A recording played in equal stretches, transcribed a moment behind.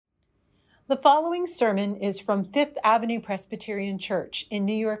The following sermon is from Fifth Avenue Presbyterian Church in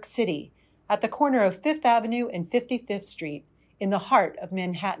New York City, at the corner of Fifth Avenue and 55th Street, in the heart of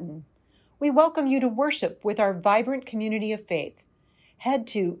Manhattan. We welcome you to worship with our vibrant community of faith. Head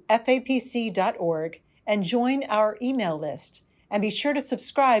to fapc.org and join our email list, and be sure to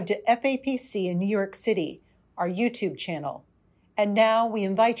subscribe to FAPC in New York City, our YouTube channel. And now we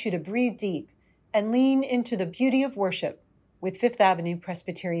invite you to breathe deep and lean into the beauty of worship with Fifth Avenue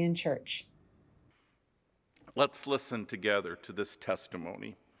Presbyterian Church. Let's listen together to this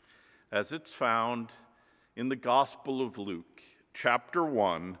testimony as it's found in the Gospel of Luke, chapter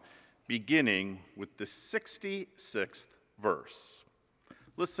 1, beginning with the 66th verse.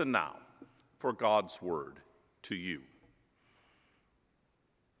 Listen now for God's word to you.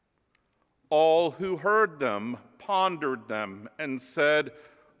 All who heard them pondered them and said,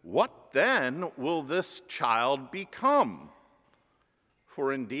 "What then will this child become?"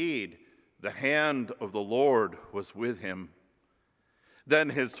 For indeed, the hand of the Lord was with him.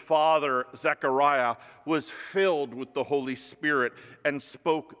 Then his father, Zechariah, was filled with the Holy Spirit and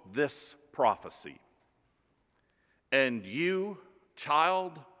spoke this prophecy. "And you,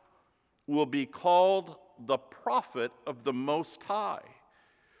 child, will be called the prophet of the Most High,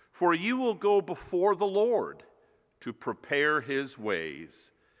 for you will go before the Lord to prepare his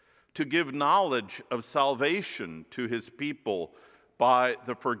ways, to give knowledge of salvation to his people by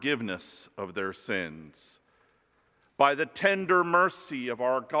the forgiveness of their sins. By the tender mercy of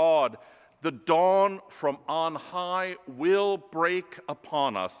our God, the dawn from on high will break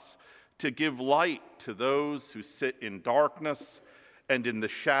upon us to give light to those who sit in darkness and in the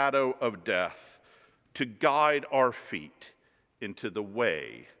shadow of death, to guide our feet into the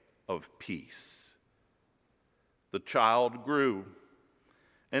way of peace." The child grew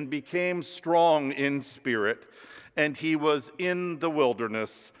and became strong in spirit, and he was in the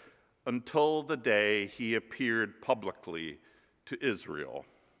wilderness until the day he appeared publicly to Israel.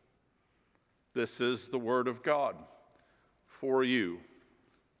 This is the word of God for you,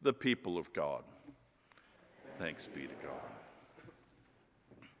 the people of God. Thanks be to God.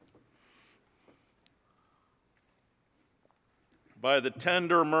 By the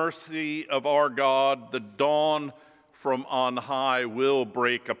tender mercy of our God, the dawn from on high will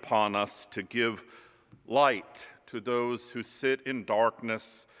break upon us to give light to those who sit in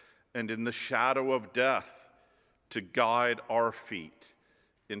darkness and in the shadow of death, to guide our feet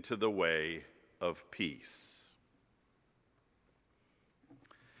into the way of peace.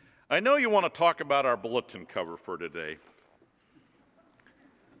 I know you want to talk about our bulletin cover for today.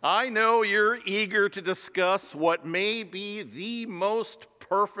 I know you're eager to discuss what may be the most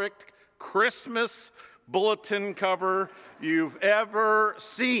perfect Christmas bulletin cover you've ever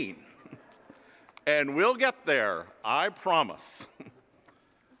seen. And we'll get there, I promise.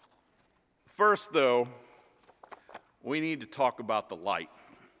 First, though, we need to talk about the light.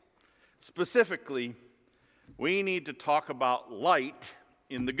 Specifically, we need to talk about light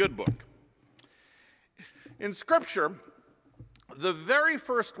in the good book. In Scripture, the very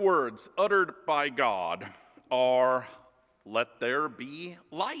first words uttered by God are, "Let there be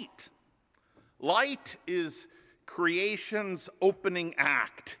light." Light is creation's opening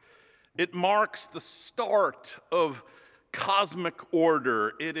act. It marks the start of cosmic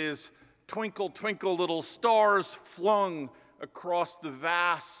order. It is twinkle, twinkle, little stars flung across the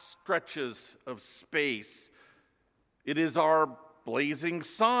vast stretches of space. It is our blazing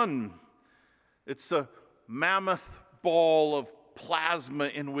sun. It's a mammoth ball of plasma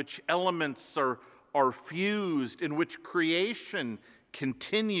in which elements are fused, in which creation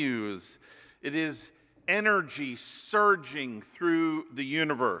continues. It is energy surging through the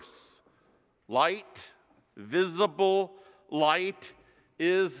universe. Light, visible light,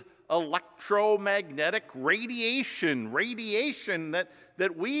 is electromagnetic radiation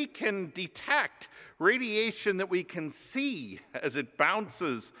that we can detect, radiation that we can see as it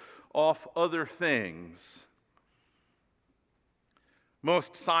bounces off other things.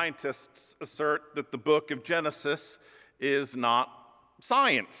 Most scientists assert that the book of Genesis is not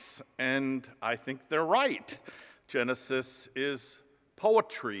science, and I think they're right. Genesis is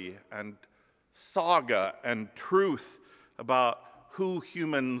poetry and saga and truth about who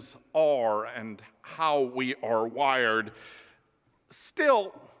humans are and how we are wired.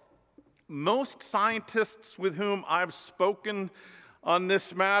 Still, most scientists with whom I've spoken on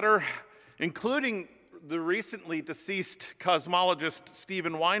this matter, including the recently deceased cosmologist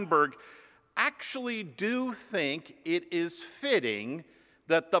Steven Weinberg, actually do think it is fitting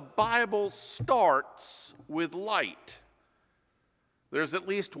that the Bible starts with light. There's at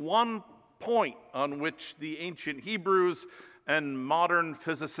least one point on which the ancient Hebrews and modern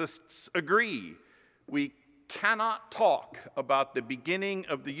physicists agree. We cannot talk about the beginning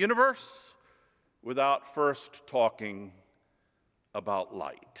of the universe without first talking about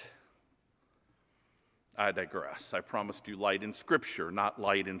light. I digress. I promised you light in Scripture, not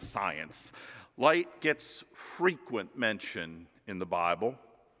light in science. Light gets frequent mention in the Bible.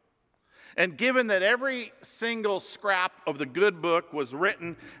 And given that every single scrap of the good book was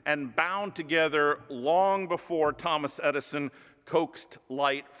written and bound together long before Thomas Edison coaxed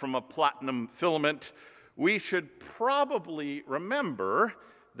light from a platinum filament, we should probably remember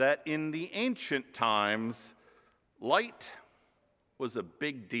that in the ancient times, light was a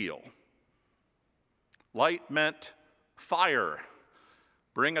big deal. Light meant fire.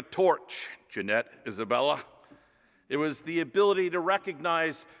 Bring a torch, Jeanette Isabella. It was the ability to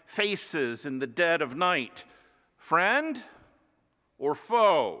recognize faces in the dead of night, friend or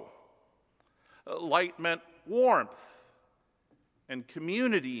foe. Light meant warmth and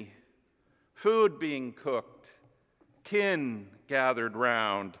community, food being cooked, kin gathered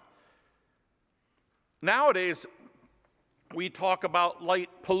round. Nowadays, we talk about light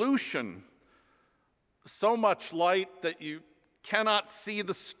pollution. So much light that you cannot see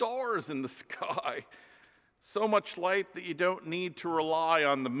the stars in the sky. So much light that you don't need to rely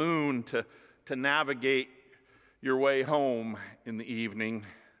on the moon to navigate your way home in the evening.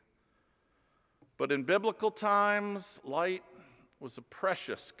 But in biblical times, light was a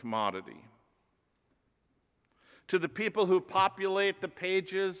precious commodity. To the people who populate the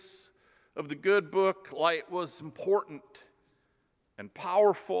pages of the good book, light was important and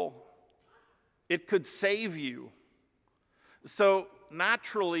powerful. It could save you. So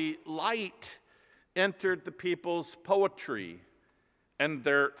naturally, light entered the people's poetry and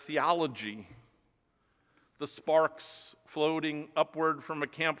their theology. The sparks floating upward from a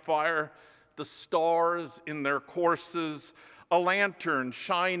campfire, the stars in their courses, a lantern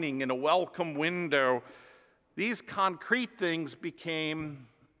shining in a welcome window. These concrete things became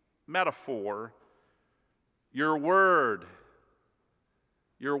metaphor. Your word,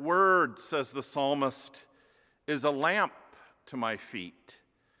 says the psalmist, is a lamp to my feet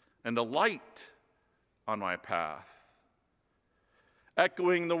and a light on my path.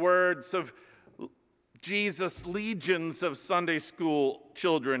 Echoing the words of Jesus, legions of Sunday school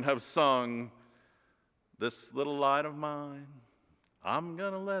children have sung, "This little light of mine, I'm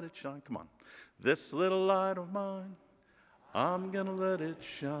gonna let it shine." Come on. This little light of mine, I'm gonna let it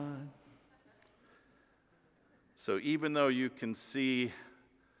shine. So even though you can see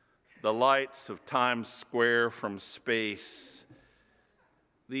the lights of Times Square from space,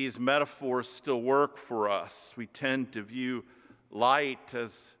 these metaphors still work for us. We tend to view light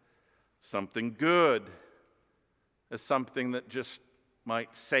as something good, as something that just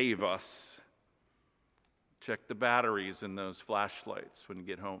might save us. Check the batteries in those flashlights when you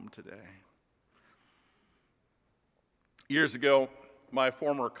get home today. Years ago, my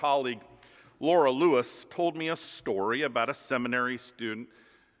former colleague, Laura Lewis, told me a story about a seminary student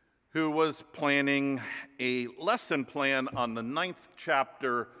who was planning a lesson plan on the 9th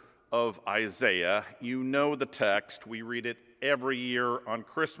chapter of Isaiah. You know the text. We read it every year on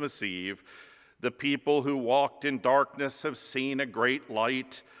Christmas Eve. The people who walked in darkness have seen a great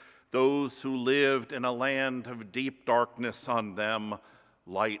light. Those who lived in a land of deep darkness, on them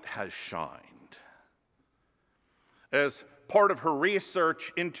light has shined. As part of her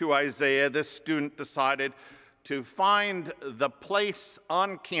research into Isaiah, this student decided to find the place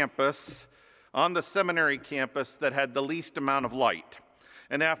on campus, on the seminary campus, that had the least amount of light.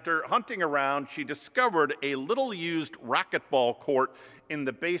 And after hunting around, she discovered a little-used racquetball court in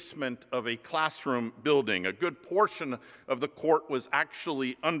the basement of a classroom building. A good portion of the court was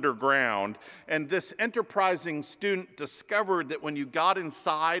actually underground. And this enterprising student discovered that when you got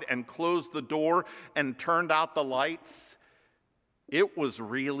inside and closed the door and turned out the lights, it was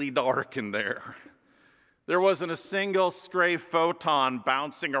really dark in there. There wasn't a single stray photon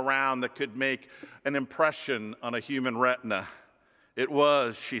bouncing around that could make an impression on a human retina. It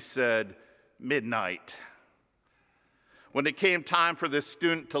was, she said, midnight. When it came time for this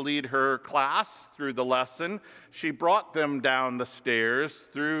student to lead her class through the lesson, she brought them down the stairs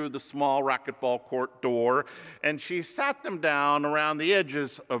through the small racquetball court door, and she sat them down around the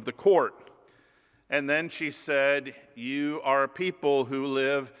edges of the court. And then she said, "You are people who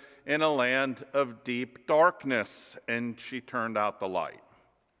live in a land of deep darkness," and she turned out the light.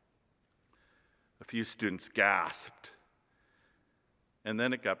 A few students gasped, and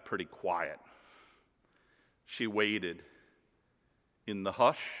then it got pretty quiet. She waited. In the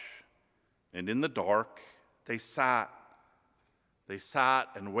hush and in the dark, they sat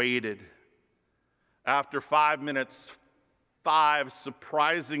and waited. After 5 minutes, 5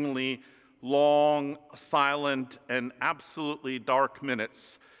 surprisingly long, silent, and absolutely dark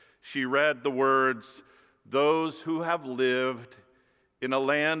minutes, she read the words, "Those who have lived in a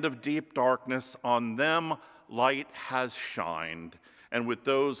land of deep darkness, on them light has shined." And with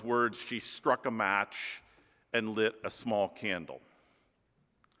those words, she struck a match and lit a small candle.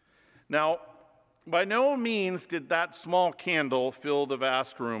 Now, by no means did that small candle fill the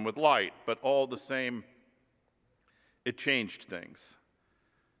vast room with light, but all the same, it changed things.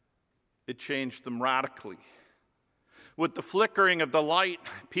 It changed them radically. With the flickering of the light,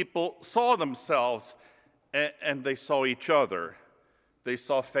 people saw themselves and they saw each other. They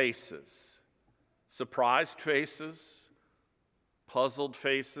saw faces, surprised faces, puzzled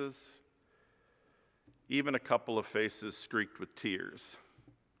faces, even a couple of faces streaked with tears.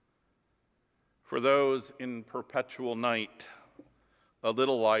 For those in perpetual night, a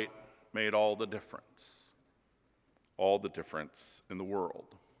little light made all the difference in the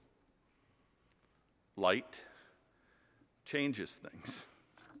world. Light changes things.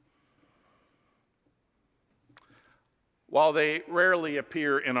 While they rarely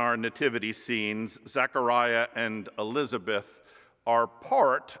appear in our nativity scenes, Zechariah and Elizabeth are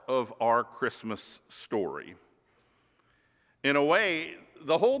part of our Christmas story. In a way,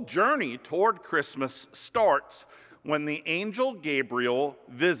 the whole journey toward Christmas starts when the angel Gabriel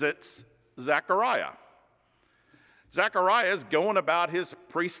visits Zechariah. Zechariah is going about his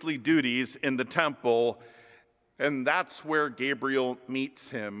priestly duties in the temple, and that's where Gabriel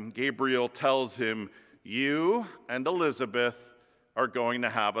meets him. Gabriel tells him, "You and Elizabeth are going to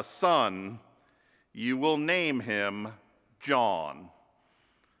have a son. You will name him John."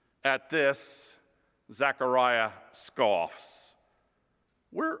 At this, Zechariah scoffs.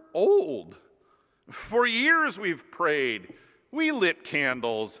 "We're old. For years we've prayed. We lit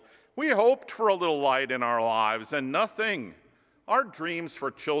candles. We hoped for a little light in our lives, and nothing. Our dreams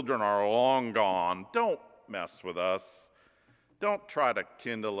for children are long gone. Don't mess with us. Don't try to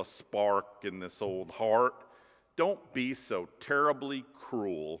kindle a spark in this old heart. Don't be so terribly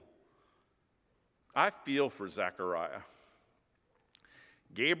cruel." I feel for Zechariah.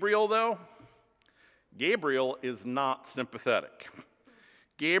 Gabriel, though, Gabriel is not sympathetic.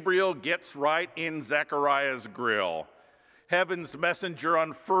 Gabriel gets right in Zechariah's grill. Heaven's messenger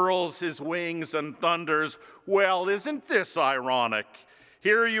unfurls his wings and thunders, "Well, isn't this ironic?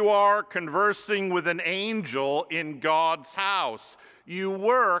 Here you are conversing with an angel in God's house. You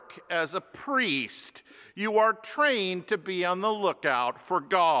work as a priest. You are trained to be on the lookout for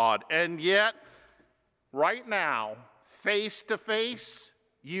God. And yet, right now, face to face,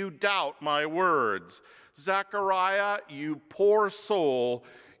 you doubt my words. Zechariah, you poor soul,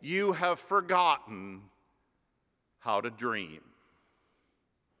 you have forgotten how to dream."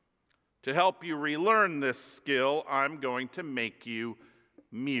 To help you relearn this skill, I'm going to make you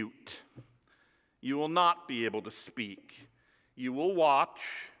mute. You will not be able to speak. You will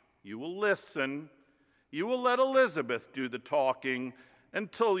watch, you will listen, you will let Elizabeth do the talking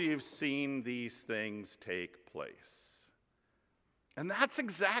until you've seen these things take place. And that's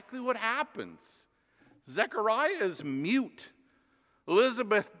exactly what happens. Zechariah is mute.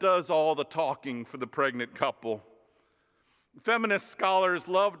 Elizabeth does all the talking for the pregnant couple. Feminist scholars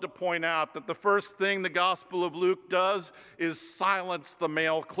love to point out that the first thing the Gospel of Luke does is silence the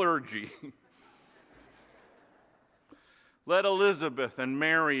male clergy. Let Elizabeth and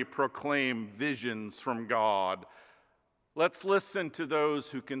Mary proclaim visions from God. Let's listen to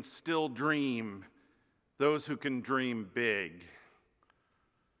those who can still dream, those who can dream big.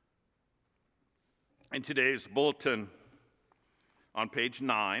 In today's bulletin, on page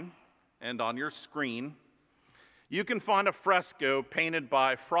 9 and on your screen, you can find a fresco painted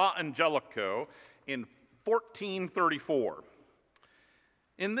by Fra Angelico in 1434.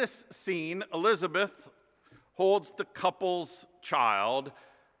 In this scene, Elizabeth holds the couple's child,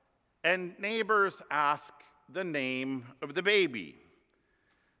 and neighbors ask the name of the baby.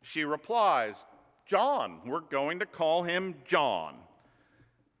 She replies, "John, we're going to call him John."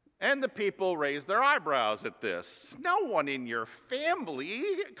 And the people raise their eyebrows at this. "No one in your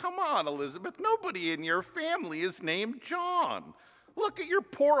family, come on, Elizabeth, nobody in your family is named John. Look at your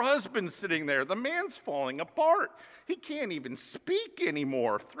poor husband sitting there. The man's falling apart. He can't even speak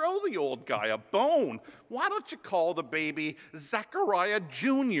anymore. Throw the old guy a bone. Why don't you call the baby Zechariah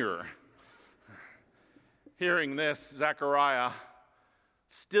Jr.? Hearing this, Zechariah,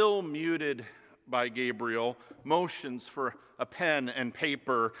 still muted by Gabriel, motions for a pen and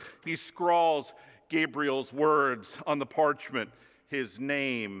paper. He scrawls Gabriel's words on the parchment. His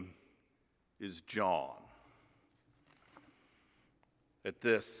name is John. At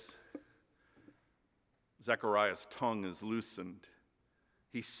this, Zechariah's tongue is loosened.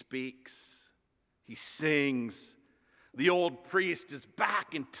 He speaks. He sings. The old priest is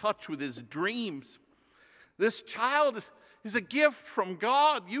back in touch with his dreams. This child is a gift from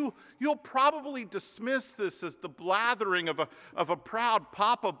God. You'll probably dismiss this as the blathering of a proud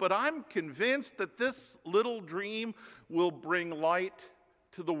papa, but I'm convinced that this little dream will bring light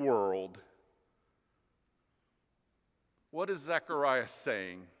to the world. What is Zechariah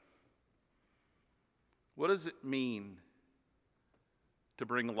saying? What does it mean to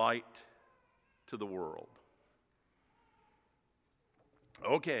bring light to the world?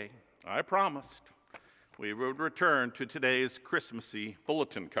 Okay, I promised we would return to today's Christmassy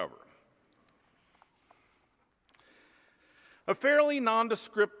bulletin cover. A fairly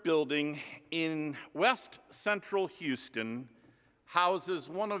nondescript building in west central Houston houses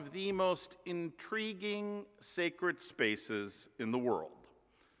one of the most intriguing sacred spaces in the world,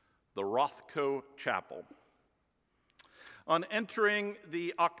 the Rothko Chapel. On entering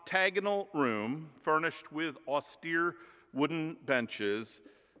the octagonal room, furnished with austere wooden benches,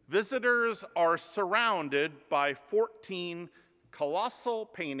 visitors are surrounded by 14 colossal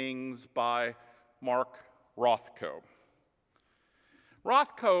paintings by Mark Rothko.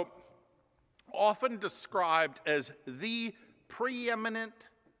 Rothko, often described as the preeminent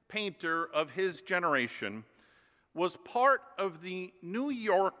painter of his generation, was part of the New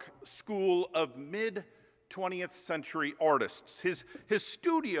York school of mid-20th century artists. His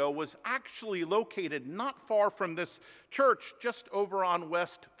studio was actually located not far from this church, just over on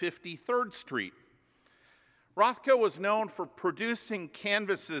West 53rd Street. Rothko was known for producing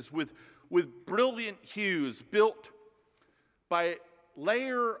canvases with brilliant hues built by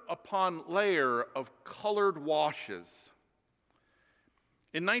layer upon layer of colored washes.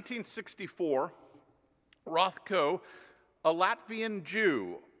 In 1964, Rothko, a Latvian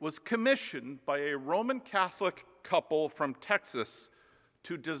Jew, was commissioned by a Roman Catholic couple from Texas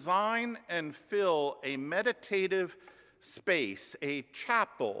to design and fill a meditative space, a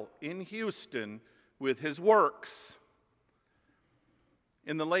chapel in Houston, with his works.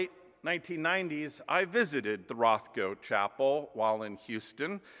 In the late 1990s, I visited the Rothko Chapel while in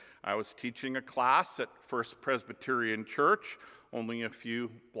Houston. I was teaching a class at First Presbyterian Church, only a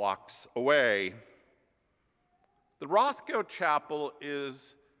few blocks away. The Rothko Chapel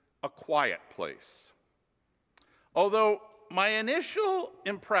is a quiet place. Although my initial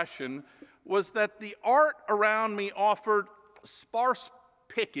impression was that the art around me offered sparse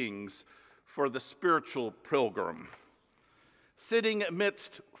pickings for the spiritual pilgrim. Sitting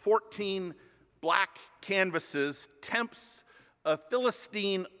amidst 14 black canvases tempts a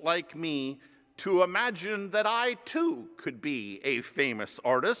Philistine like me to imagine that I too could be a famous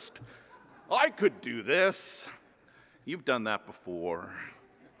artist. I could do this. You've done that before.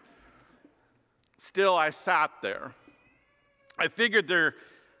 Still, I sat there. I figured there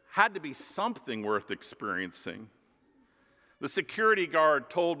had to be something worth experiencing. The security guard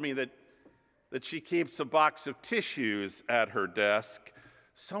told me that she keeps a box of tissues at her desk.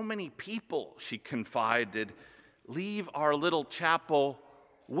 So many people, she confided, leave our little chapel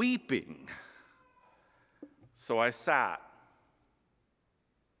weeping. So I sat.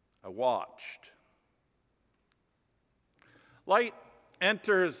 I watched. Light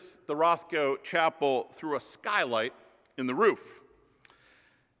enters the Rothko Chapel through a skylight in the roof.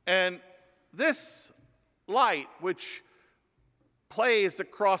 And this light, which plays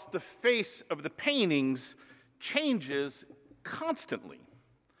across the face of the paintings, changes constantly.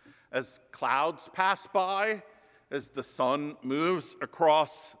 As clouds pass by, as the sun moves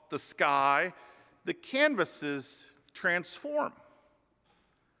across the sky, the canvases transform.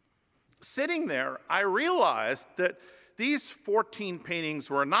 Sitting there, I realized that these 14 paintings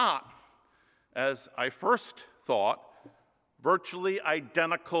were not, as I first thought, virtually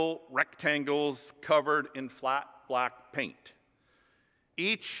identical rectangles covered in flat black paint.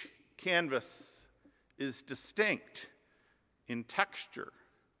 Each canvas is distinct in texture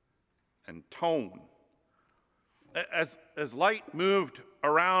and tone. As light moved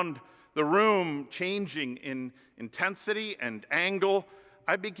around the room, changing in intensity and angle,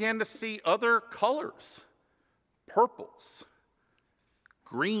 I began to see other colors. Purples,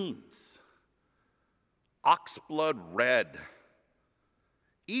 greens, oxblood red.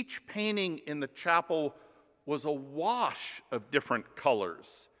 Each painting in the chapel was a wash of different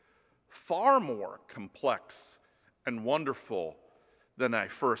colors, far more complex and wonderful than I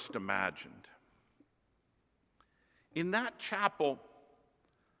first imagined. In that chapel,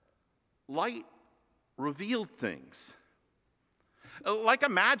 light revealed things. Like a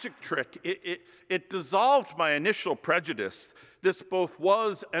magic trick, it dissolved my initial prejudice. This both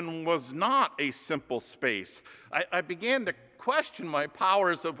was and was not a simple space. I began to question my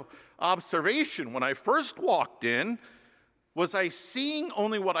powers of observation. When I first walked in, was I seeing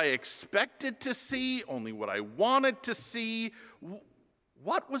only what I expected to see, only what I wanted to see?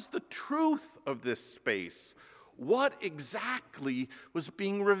 What was the truth of this space? What exactly was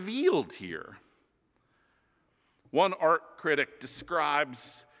being revealed here? One art critic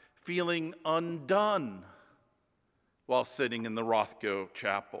describes feeling undone while sitting in the Rothko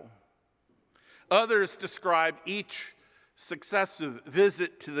Chapel. Others describe each successive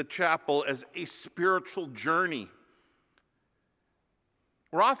visit to the chapel as a spiritual journey.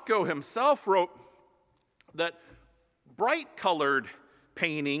 Rothko himself wrote that bright-colored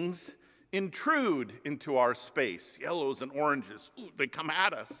paintings intrude into our space. Yellows and oranges, they come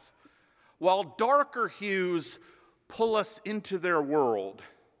at us, while darker hues pull us into their world.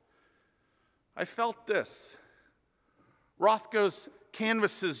 I felt this. Rothko's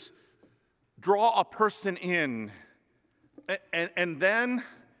canvases draw a person in, and then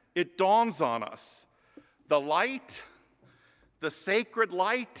it dawns on us. The light, the sacred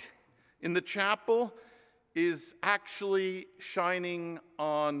light in the chapel, is actually shining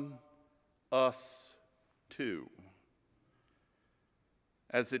on us too.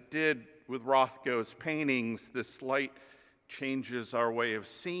 As it did with Rothko's paintings, this light changes our way of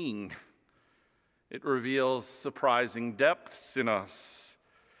seeing. It reveals surprising depths in us.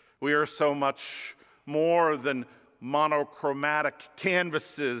 We are so much more than monochromatic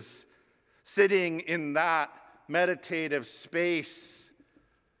canvases. Sitting in that meditative space,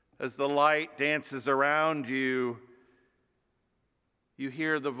 as the light dances around you, you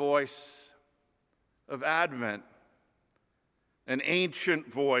hear the voice of Advent, an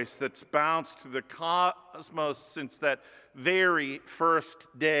ancient voice that's bounced through the cosmos since that very first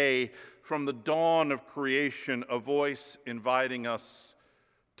day, from the dawn of creation, a voice inviting us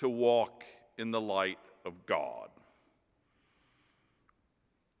to walk in the light of God.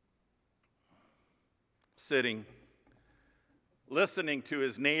 Sitting, listening to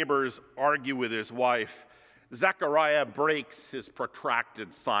his neighbors argue with his wife, Zechariah breaks his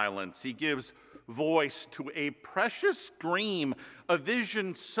protracted silence. He gives voice to a precious dream, a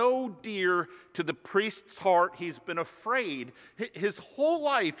vision so dear to the priest's heart, he's been afraid. His whole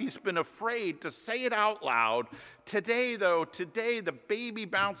life, he's been afraid to say it out loud. Today, the baby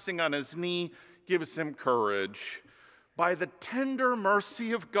bouncing on his knee gives him courage. By the tender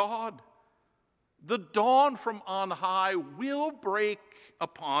mercy of God, the dawn from on high will break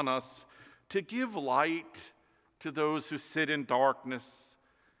upon us to give light to those who sit in darkness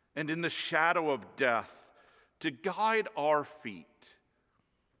and in the shadow of death, to guide our feet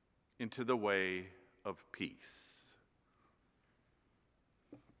into the way of peace.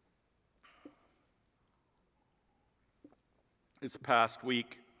 This past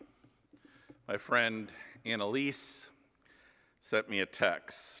week, my friend Annalise sent me a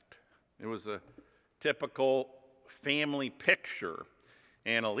text. It was a typical family picture.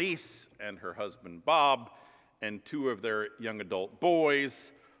 Annalise and her husband Bob and two of their young adult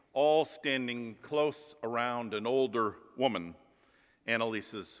boys, all standing close around an older woman,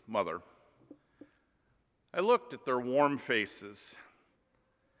 Annalise's mother. I looked at their warm faces,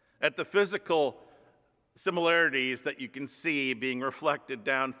 at the physical similarities that you can see being reflected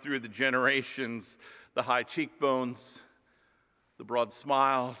down through the generations, the high cheekbones, the broad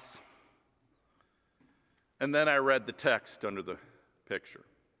smiles. And then I read the text under the picture.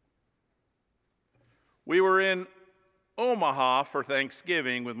 We were in Omaha for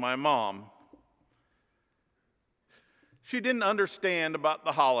Thanksgiving with my mom. She didn't understand about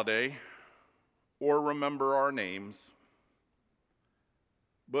the holiday or remember our names,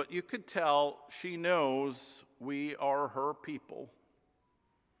 but you could tell she knows we are her people.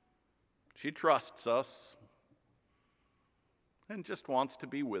 She trusts us and just wants to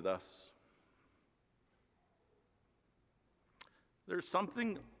be with us. There's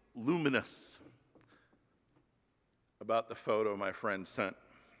something luminous about the photo my friend sent.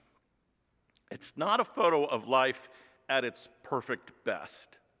 It's not a photo of life at its perfect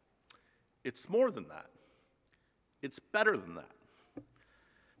best. It's more than that. It's better than that.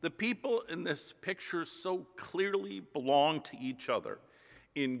 The people in this picture so clearly belong to each other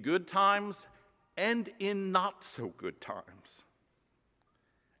in good times and in not so good times.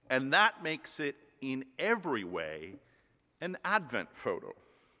 And that makes it in every way an Advent photo,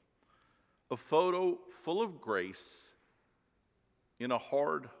 a photo full of grace in a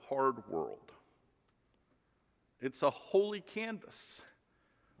hard, hard world. It's a holy canvas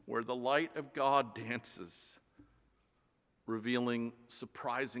where the light of God dances, revealing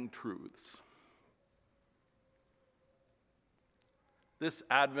surprising truths. This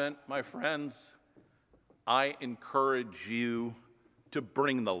Advent, my friends, I encourage you to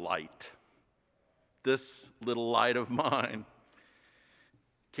bring the light, this little light of mine.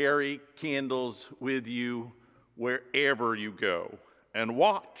 Carry candles with you wherever you go and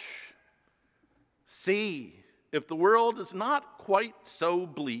watch. See if the world is not quite so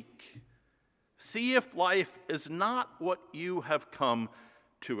bleak. See if life is not what you have come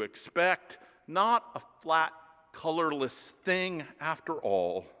to expect, not a flat, colorless thing after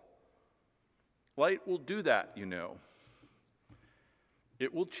all. Light will do that, you know.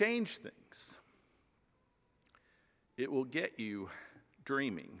 It will change things. It will get you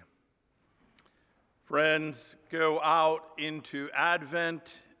dreaming. Friends, go out into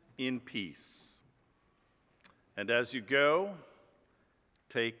Advent in peace. And as you go,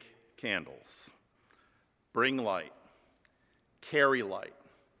 take candles. Bring light. Carry light.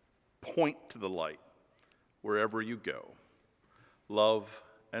 Point to the light wherever you go. Love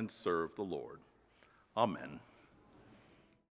and serve the Lord. Amen.